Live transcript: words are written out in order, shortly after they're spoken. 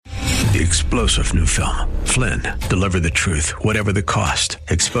The explosive new film, Flynn, Deliver the Truth, Whatever the Cost,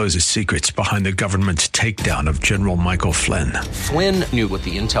 exposes secrets behind the government's takedown of General Michael Flynn. Flynn knew what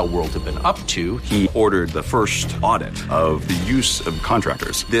the intel world had been up to. He ordered the first audit of the use of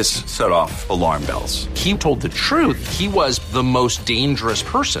contractors. This set off alarm bells. He told the truth. He was the most dangerous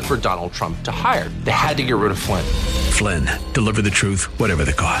person for Donald Trump to hire. They had to get rid of Flynn. Flynn, Deliver the Truth, Whatever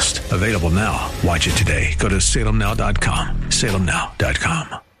the Cost. Available now. Watch it today. Go to salemnow.com.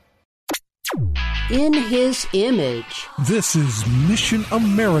 salemnow.com. In His Image. This is Mission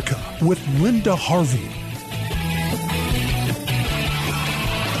America with Linda Harvey.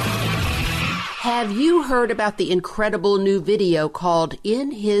 Have you heard about the incredible new video called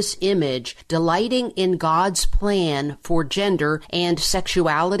In His Image, Delighting in God's Plan for Gender and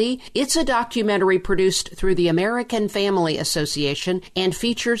Sexuality? It's a documentary produced through the American Family Association and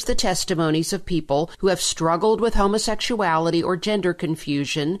features the testimonies of people who have struggled with homosexuality or gender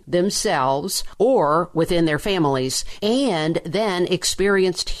confusion themselves or within their families, and then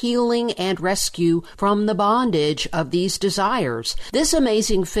experienced healing and rescue from the bondage of these desires. This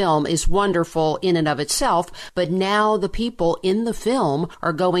amazing film is wonderful in and of itself, but now the people in the film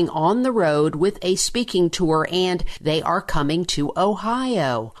are going on the road with a speaking tour, and they are coming to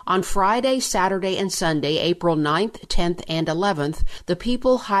Ohio. On Friday, Saturday, and Sunday, April 9th, 10th, and 11th, the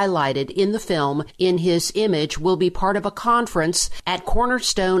people highlighted in the film In His Image will be part of a conference at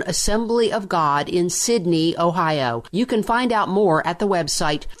Cornerstone Assembly of God in Sidney, Ohio. You can find out more at the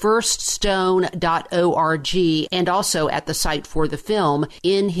website firststone.org and also at the site for the film,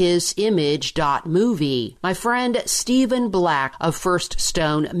 inhisimage.movie. My friend Stephen Black of First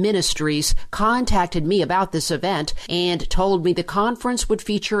Stone Ministries contacted me about this event and told me the conference would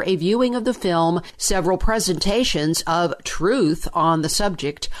feature a viewing of the film, several presentations of truth on the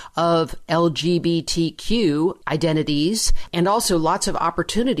subject of LGBTQ identities, and also lots of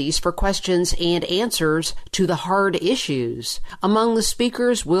opportunities for questions and answers to the hard issues. Among the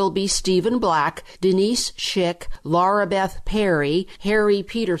speakers will be Stephen Black, Denise Schick, Laura Beth Perry, Harry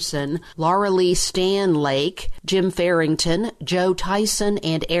Peterson, Laura Lee Stanlake, Jim Farrington, Joe Tyson,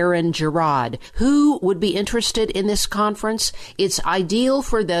 and Aaron Girard. Who would be interested in this conference? It's ideal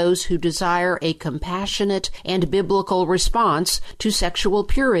for those who desire a compassionate and biblical response to sexual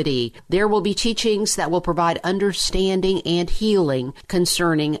purity. There will be teachings that will provide understanding and healing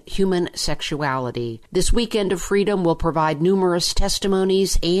concerning human sexuality. This weekend of freedom will provide numerous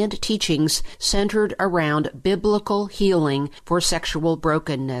testimonies and teachings centered around biblical healing for sexual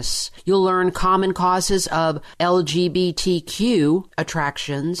brokenness. You'll learn common causes of LGBTQ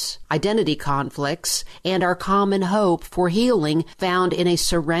attractions, identity conflicts, and our common hope for healing found in a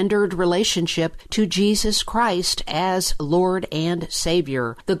surrendered relationship to Jesus Christ as Lord and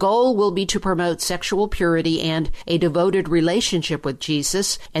Savior. The goal will be to promote sexual purity and a devoted relationship with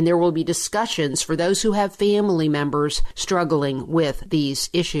Jesus, and there will be discussions for those who have family members struggling with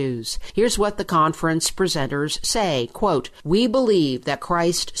these issues. Here's what the conference presenters say, quote, "We believe that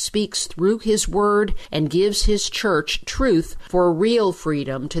Christ speaks through His Word and gives His church truth for real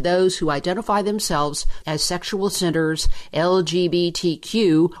freedom to those who identify themselves as sexual sinners,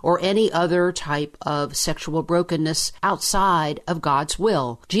 LGBTQ, or any other type of sexual brokenness outside of God's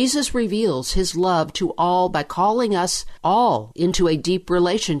will. Jesus reveals His love to all by calling us all into a deep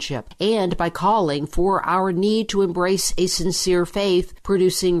relationship and by calling for our need to embrace a sincere faith,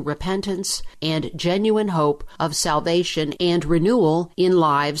 producing repentance and genuine hope of salvation and renewal in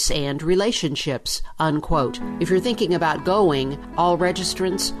lives and relationships," unquote. If you're thinking about going, all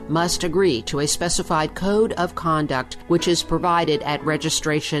registrants must agree to a specified code of conduct which is provided at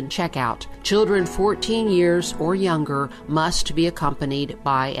registration checkout. Children 14 years or younger must be accompanied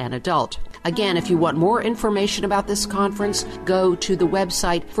by an adult. Again, if you want more information about this conference, go to the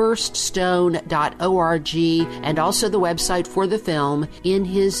website firststone.org and also the website for the film,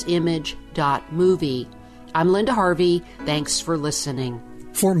 inhisimage.movie. I'm Linda Harvey. Thanks for listening.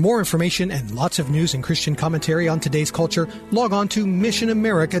 For more information and lots of news and Christian commentary on today's culture, log on to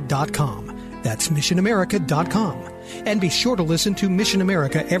missionamerica.com. That's missionamerica.com. And be sure to listen to Mission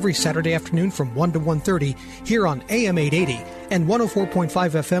America every Saturday afternoon from 1 to 1:30 here on AM 880 and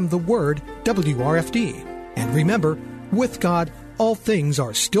 104.5 FM The Word, WRFD. And remember, with God, all things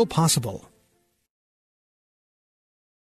are still possible.